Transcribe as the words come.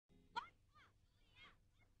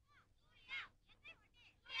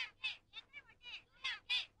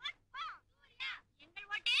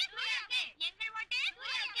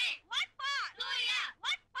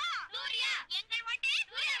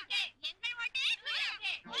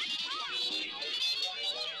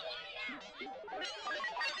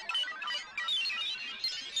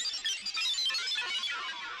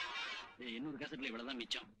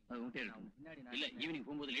மிச்சம். இல்ல ஈவினிங்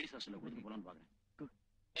போகும்போது லேடிஸ் ஹாஸ்டல்ல கொடுத்து போலான்னு பாக்குறேன்.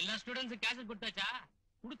 எல்லா ஸ்டூடெண்ட்ஸும் கேசட் கொடுத்தாச்சா?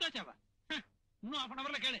 கொடுத்தாச்சாவா? இன்னும் half an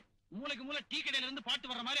hourல கேளு. மூளைக்கு மூளை டீ கடையில இருந்து பாட்டு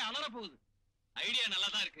வர்ற மாதிரி அலற போகுது. ஐடியா நல்லா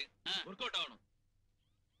தான் இருக்கு. ஒர்க் அவுட் ஆகணும்.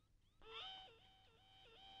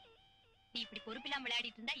 நீ இப்படி பொறுப்பில்லாம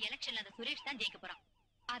விளையாடிட்டு இருந்தா எலெக்ஷன்ல அந்த சுரேஷ் தான் ஜெயிக்க போறான்.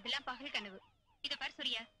 அதெல்லாம் பகல் கனவு. இத பாரு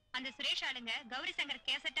சூர்யா, அந்த சுரேஷ் ஆளுங்க கௌரி சங்கர்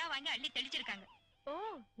கேசட்டா வாங்கி அள்ளி தெளிச்சிருக்காங்க. ஓ,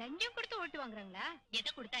 லஞ்சம் கொடுத்து ஓட்டு வாங்குறாங்களா? எதை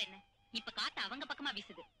கொடுத்தா என்ன? இப்ப காத்து அவங்க பக்கமா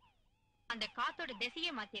வீசுது. அந்த காத்தோட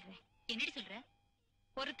திசையே மாத்திடுறேன். என்னடி சொல்ற?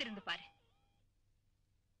 பொறுத்திருந்து பாரு.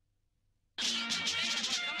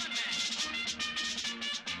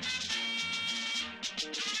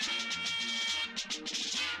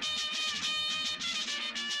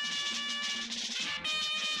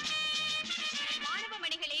 மாணவ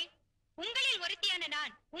மணிகளே, உங்களில் ஒருத்தியான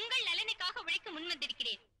நான் உங்கள் நலனுக்காக உழைக்க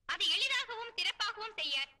முன்வந்திருக்கிறேன். அதை எளிதாகவும் சிறப்பாகவும்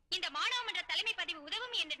செய்ய இந்த மாணவமன்ற தலைமை பதவி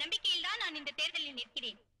உதவும் என்ற நம்பிக்கையில் தான் நான் இந்த தேர்தலில்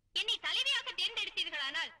நிற்கிறேன். என்னை தலைவியாக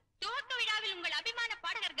தேர்ந்தெடுத்தீர்களானால் துவக்க விழாவில் உங்கள் அபிமான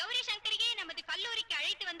பாடகர் கௌரி சங்கரையே நமது கல்லூரிக்கு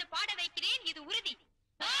அழைத்து வந்து பாட வைக்கிறேன். இது உறுதி.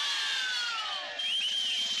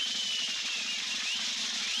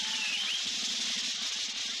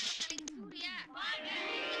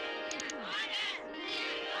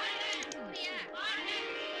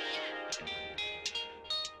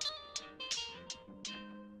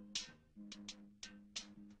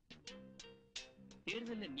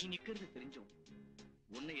 தேர்தல்ல நீ நிக்கிறது தெரிஞ்சோம்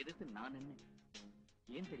உன்னை எதிர்த்து நான் என்ன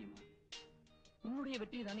ஏன் தெரியுமா? உன்னுடைய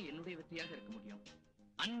வெற்றி தானே என்னுடைய வெற்றியாக இருக்க முடியும்.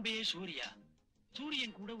 அன்பே சூர்யா,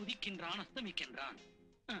 சூரியன் கூட உதிக்கின்றான் அஸ்தமிக்கின்றான்.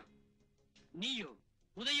 நீயோ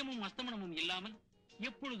உதயமும் அஸ்தமனமும் இல்லாமல்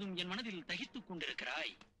எப்பொழுதும் என் மனதில் தகித்துக்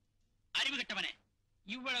கொண்டிருக்கிறாய். அறிவு கட்டவனே,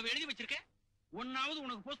 இவ்வளவு எழுதி வச்சிருக்க, ஒன்னாவது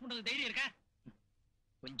உனக்கு போஸ்ட் பண்றது தைரியம் இருக்கா?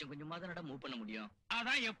 கொஞ்சம் கொஞ்சமா தான் மூவ் பண்ண முடியும்.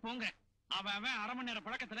 அதான் எப்போங்க அவன் அரை மணி நேர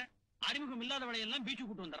பழக்கத்துல அறிமுகம் இல்லாதவளை எல்லாம் பீச்சு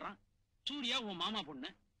கூட்டு வந்துடுறான். சூர்யா உன் மாமா பொண்ணு,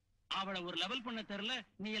 அவளை ஒரு லெவல் பண்ண தெரியல.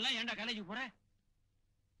 நீ எல்லாம் ஏன்டா காலேஜுக்கு போற?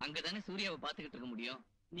 அங்கதானே சூர்யாவை பாத்துக்கிட்டு இருக்க முடியும்.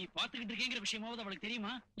 நீ பாத்துக்கிட்டு இருக்கேங்கிற விஷயமாவது அவளுக்கு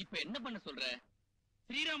தெரியுமா? இப்ப என்ன பண்ண சொல்ற?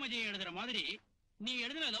 ஸ்ரீராமஜெயம் எழுதுற மாதிரி நீ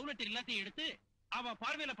எழுதுன லவ் லெட்டர் எல்லாத்தையும் எடுத்து அவ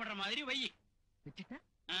பார்வையில படுற மாதிரி வை.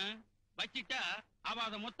 வச்சிட்டா அவ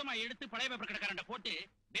அதை மொத்தமா எடுத்து பழைய பேப்பர் கடைக்காரண்ட போட்டு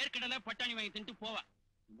வேர்க்கடலை பட்டாணி வாங்கி தின்ட்டு போவா.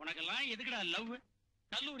 உனக்கெல்லாம் எதுக்குடா லவ்?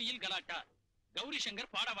 கல்லூரியில் கலாட்டா. கௌரி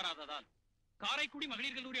சங்கர் பாட வராததால் காரைக்குடி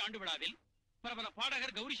மகளிர் கல்லூரி ஆண்டு விழாவில் பிரபல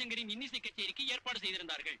பாடகர் கௌரி சங்கரின் இன்னிசை கச்சேரிக்கு ஏற்பாடு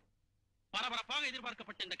செய்திருந்தார்கள். பரபரப்பாக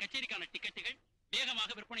எதிர்பார்க்கப்பட்ட இந்த கச்சேரிக்கான டிக்கெட்டுகள்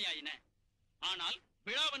வேகமாக விற்பனையாயின. ஆனால்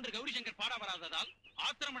விழாவன்று கௌரி சங்கர் பாட வராததால்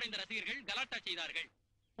ஆத்திரமடைந்த ரசிகர்கள் கலாட்டா செய்தார்கள்.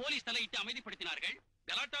 போலீஸ் தலையிட்டு அமைதிப்படுத்தினார்கள்.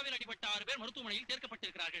 கலாட்டாவில் அடிபட்ட 6 பேர் மருத்துவமனையில்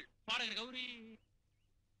சேர்க்கப்பட்டிருக்கிறார்கள். பாடகர் கௌரி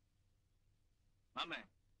மாமா,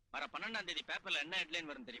 வர 12ஆம் தேதி பேப்பர்ல என்ன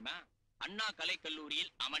ஹெட்லைன் வரும் தெரியுமா? அண்ணா கலை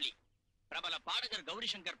கல்லூரியில் அமளி. பிரபல பாடகர் கௌரி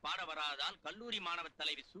சங்கர் பாட வராதால் கல்லூரி மாணவ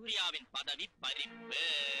தலைவி சூர்யாவின் பதவி பறிப்பு.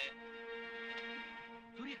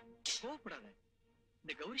 சூர்யா, கோவப்படாத.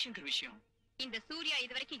 இந்த கௌரி சங்கர் விஷயம், இந்த சூர்யா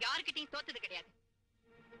இதுவரைக்கும் யாருக்கிட்டையும் தோத்தது கிடையாது.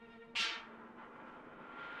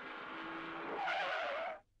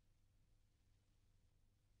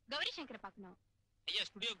 கௌரி சங்கரை பார்க்கணும். ஐயா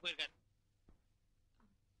ஸ்டுடியோக்கு போயிருக்காரு.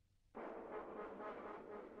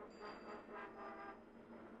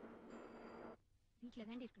 வீட்டுல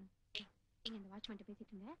தாண்டி இருக்கணும். இங்க இந்த வாட்ச்மேன்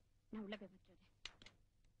பேசிட்டு இருங்க, நான் உள்ள போய் பார்த்துட்டு வரேன்.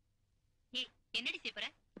 ஏய், என்னடி செய்யற?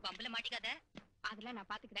 பம்பல மாட்டிக்காத. அதெல்லாம் நான்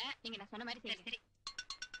பாத்துக்கிறேன். நீங்க நான் சொன்ன மாதிரி சரி.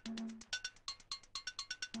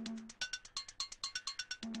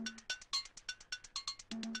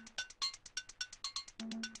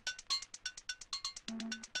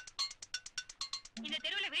 இந்த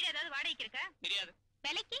தெருவுல வீடு ஏதாவது வாடகைக்கு இருக்கா? தெரியாது.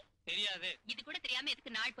 விலைக்கு? தெரியாது. இது கூட தெரியாம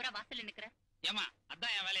எதுக்கு நாள் பூரா வாசல்ல நிக்கிற? ஏமா,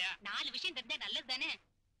 அதான் என் வேலையா? 4 விஷயம் தெரிஞ்சா நல்லது தானே.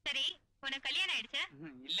 சரி, உனக்கு கல்யாணம் ஆயிடுச்சா?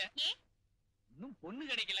 இல்ல. ஏன்? இன்னும் பொண்ணு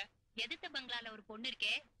கிடைக்கல. எதிர்த்த பங்களால ஒரு பொண்ணு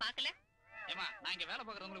இருக்கே, பாக்கல? ஏமா, நான் இங்க வேலை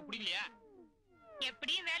பாக்குறவங்களுக்கு பிடிக்கலையா?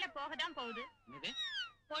 எப்படியும் வேலை போகதான் போகுது. என்னது?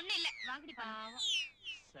 பொண்ணு இல்ல, வாங்கடி பாவம்.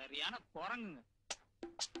 சரியான குரங்குங்க.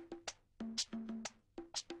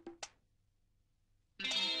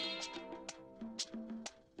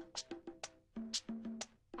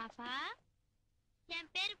 பாப்பா,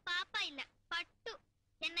 என் பேரு பாப்பா இல்ல, பட்டு.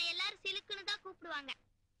 என்னை எல்லாரும் சிலுக்குன்னு தான் கூப்பிடுவாங்க.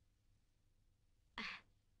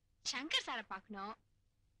 சங்கர் சார பாக்கணும்.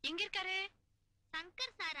 எங்க இருக்காரு?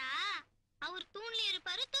 சங்கர் சாரா? அவர் தூண்லயும்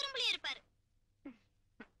இருப்பாரு, துரும்புலயும் இருப்பாரு.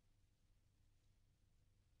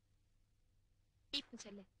 இப்ப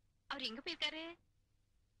சொல்லு, அவர் எங்க போயிருக்காரு?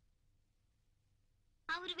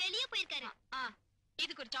 அவர் வெளியே போயிருக்காரு.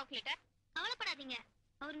 இதுக்கு ஒரு சாக்லேட்டா? கவலைப்படாதீங்க,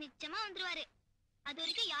 அவர் நிச்சயமா வந்துருவாரு. அது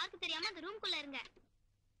வரைக்கும் யாருக்கு தெரியாம அந்த ரூம்குள்ள இருங்க.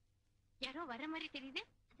 யாரோ வர மாதிரி தெரியுது.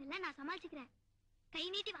 அதெல்லாம் நான் சமாளிச்சுக்கிறேன். கை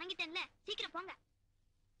நீட்டி வாங்கிட்டேன்ல, சீக்கிரம் போங்க.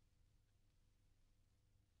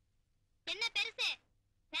 என்ன பெருசு,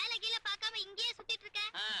 வேலை கீழ பார்க்காம இங்கேயே சுத்திட்டு இருக்க.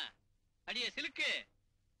 அடியே சிலுக்கு,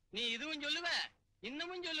 நீ இதுவும் சொல்லுவ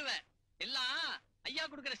இன்னமும் சொல்லுவ, எல்லாம் ஐயா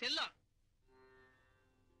கொடுக்கிற செல்லம்.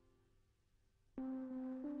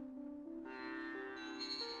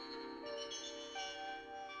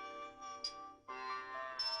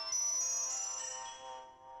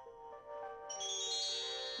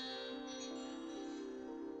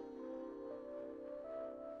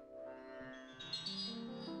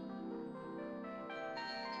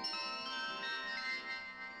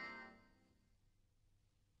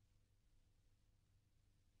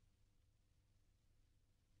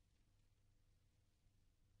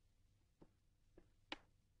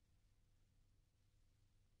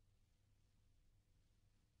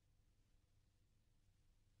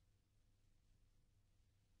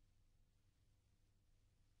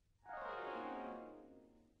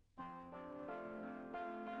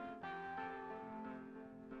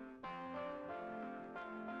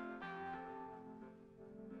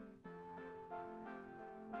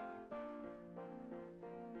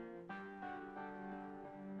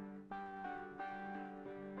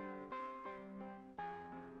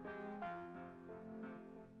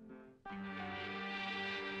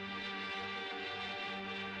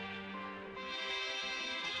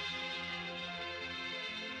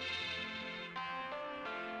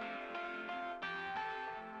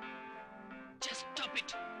 Stop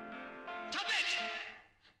it! Stop it!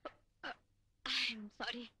 I'm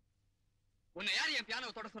sorry. உன்னை யார் என்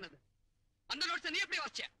பியானோவை தொட சொன்னது? அந்த நோட்ஸ் நீ எப்படி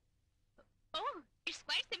வாசிச்ச? Oh, it's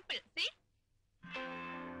quite simple. See?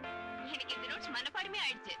 எனக்கு இந்த நோட்ஸ் மனப்பாடமே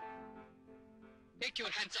ஆயிடுச்சு. Take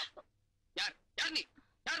your hands up. யார் நீ?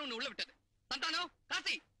 யார் உன்னை உள்ள விட்டது? சந்தானோ,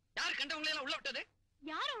 காசி, யார் கண்டவங்களை எல்லாம் உள்ள விட்டது?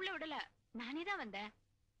 யாரும் உள்ள விடல. நானே தான் வந்தேன்.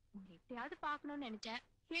 உங்களை எப்படியாவது பார்க்கணும்னு நினைச்சேன்.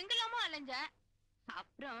 எங்கெல்லாமோ அலைஞ்சேன்.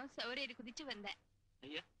 அப்புறம் சௌரேரி குதிச்சு வந்தேன்.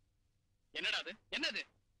 ஐயா, என்னடா அது? என்னது?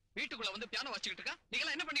 வீட்டுக்குள்ள வந்து பியானோ வாசிக்கிட்டு இருக்கா?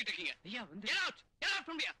 நீங்க என்ன பண்ணிட்டு இருக்கீங்க? ஐயா வந்து get out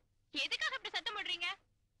from here. எதுக்காக இப்படி சத்தம் போடுறீங்க?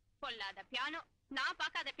 பொல்லாத பியானோ. நான்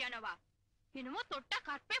பார்க்காத பியானோவா? என்னமோ தொட்டா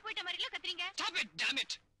கற்பே போயிட்ட மாதிரி எல்லாம் கத்துறீங்க. Stop it, damn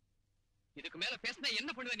it. இதுக்கு மேல பேசினா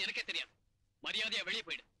என்ன பண்ணுவேன்னு எனக்கே தெரியாது. மரியாதையா வெளியே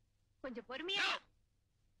போயிடு. கொஞ்சம் பொறுமையா.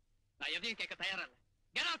 நான் எதையும் கேட்க தயாரா இல்ல.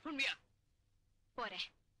 Get out from here. போறேன்.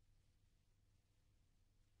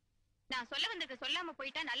 நான் சொல்ல வந்ததை சொல்லாம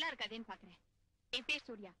போயிட்டா நல்லா இருக்காதேன்னு பாக்குறேன். என் பேர்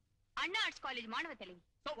சூர்யா, அண்ணா ஆர்ட்ஸ் காலேஜ் மாணவ தலைவி.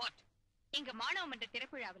 So what? எங்க மாணவ மன்ற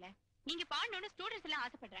திறப்புழாவுல நீங்க பாடணும்னு ஸ்டூடெண்ட்ஸ் எல்லாம்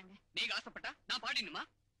ஆசைப்படுறாங்க. நீங்க ஆசைப்பட்டா நான் பாடினுமா?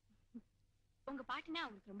 உங்க பாட்டுனா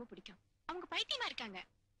அவங்களுக்கு ரொம்ப பிடிக்கும். அவங்க பைத்தியமா இருக்காங்க.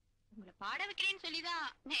 உங்களை பாட வைக்கிறேன்னு சொல்லிதான்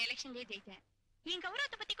நான் எலெக்ஷன்லயே ஜெயிச்சேன். என்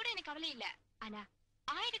கௌரவத்தை பத்தி கூட எனக்கு கவலை இல்ல. ஆனா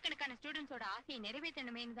ஆயிரக்கணக்கான ஸ்டூடெண்ட்ஸோட ஆசையை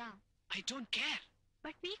நிறைவேற்றணுமேன்னு தான். I don't care.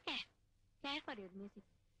 But we care. Care for your music.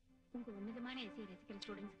 உங்க உன்னதமான இசையை ரசிக்கிற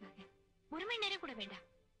ஸ்டூடெண்ட்ஸ்க்காக ஒரு மணி நேரம் கூட வேண்டாம்.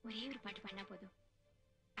 ஒரே ஒரு பாட்டு பண்ணா போதும்.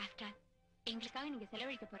 ஆஃப்டர் ஆல் எங்களுக்காக நீங்க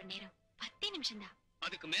செலவழிக்க போற நேரம் 10 நிமிஷம் தான்.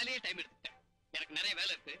 அதுக்கு மேலேயே டைம் எடுத்துட்டேன். எனக்கு நிறைய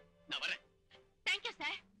வேலை இருக்கு. நான் வரேன். Thank you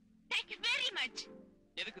sir. Thank you very much.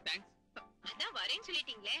 எதுக்கு தேங்க்ஸ்? அதான் வரேன்னு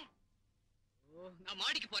சொல்லிட்டீங்களே. நான்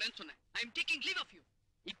மாடிக்கு போறேன்னு சொன்னேன். I am taking leave of you.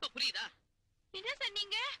 இப்ப புரியுதா? என்ன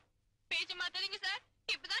சொன்னீங்க? பேச்ச மாத்தாதீங்க சார்.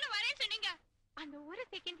 இப்பதானே வரேன்னு சொன்னீங்க. அந்த ஒரு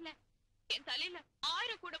செகண்ட்ல என் தலையில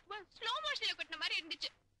 1000 கூட ஸ்லோ மோஷன்ல கொட்டின மாதிரி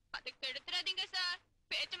இருந்துச்சு. அதுக்கு எடுத்துறாதீங்க சார்.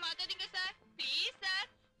 பேச்ச மாத்தாதீங்க சார். Please sir.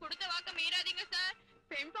 கொடுத்த வாக்க மீறாதீங்க சார்.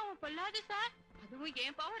 பெண் பாவம் பொல்லாது சார். அதுவும்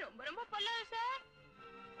என் பாவம் ரொம்ப ரொம்ப பொல்லாது சார்.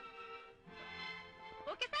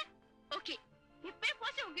 Okay sir. ஓகே. இப்பே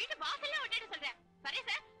போச்சு உங்க வீட்டு வாசல்ல விட்டுட்டு சொல்றேன். வரேன்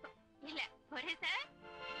சார். இல்ல வரேன் சார்.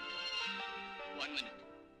 1 minute.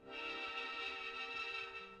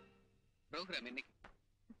 ப்ரோகிராம் என்னைக்கு?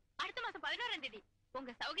 அடுத்த மாசம் 11ஆம் தேதி.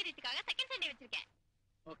 உங்க சௌகரியத்துக்காக செகண்ட் சண்டே வச்சிருக்கேன்.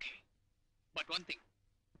 ஓகே. பட் ஒன் திங்,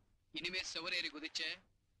 இனிமே சுவரேறி குதிச்ச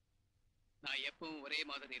நான் எப்பவும் ஒரே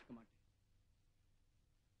மாதிரி இருக்க மாட்டேன்.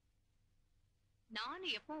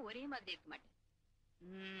 நானும் எப்பவும் ஒரே மாதிரி இருக்க மாட்டேன்.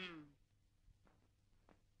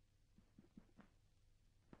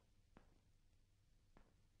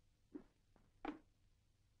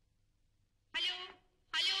 Hello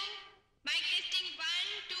hello mic testing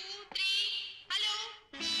 1 2 3 hello.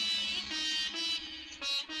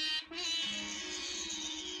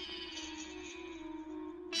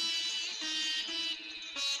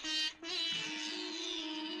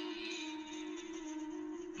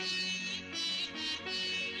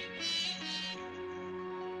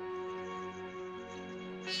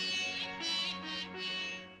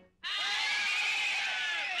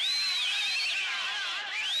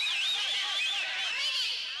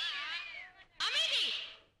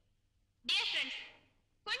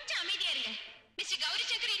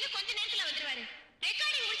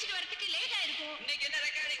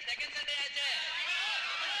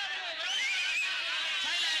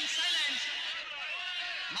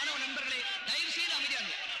 மாணவ நண்பர்களே, தயவு செய்து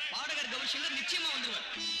அமைதியாங்க. பாடகர் கௌரிசங்கர் நிச்சயமா வந்துருவார்.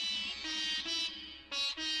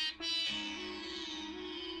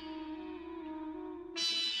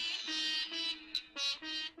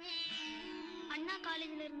 அண்ணா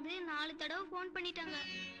காலேஜ்ல இருந்து 4 தடவை போன் பண்ணிட்டாங்க.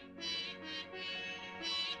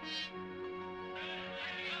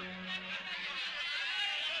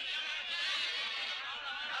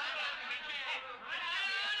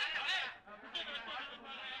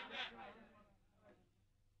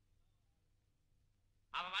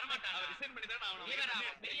 அவன் வர மாட்டான். அவன் ரிசைன் பண்ணி தான்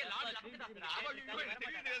அவன் பெரிய லாட் லக்டா.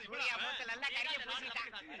 நல்லா கறிய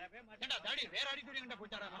பூசிட்டான். ஏண்டா டாடி வேற ஆடிட்டோரியம்டா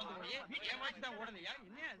போய்ட்டாரா நடந்து போய். ஏன் வாட்ச் தான் ஓடலையா?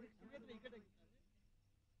 என்ன அது? சமயத்துல இக்கட்ட.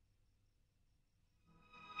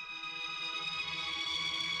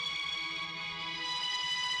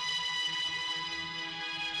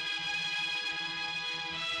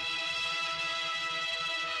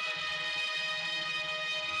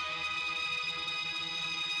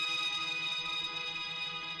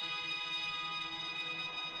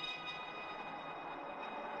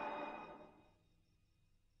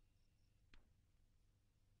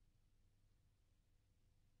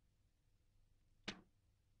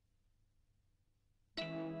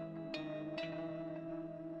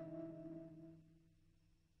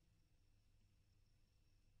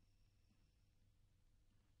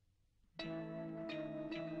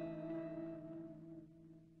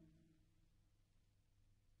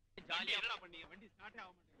 ஜாலியா என்னடா பண்ணீங்க? வண்டி ஸ்டார்ட் ஆக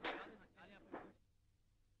மாட்டேங்குது.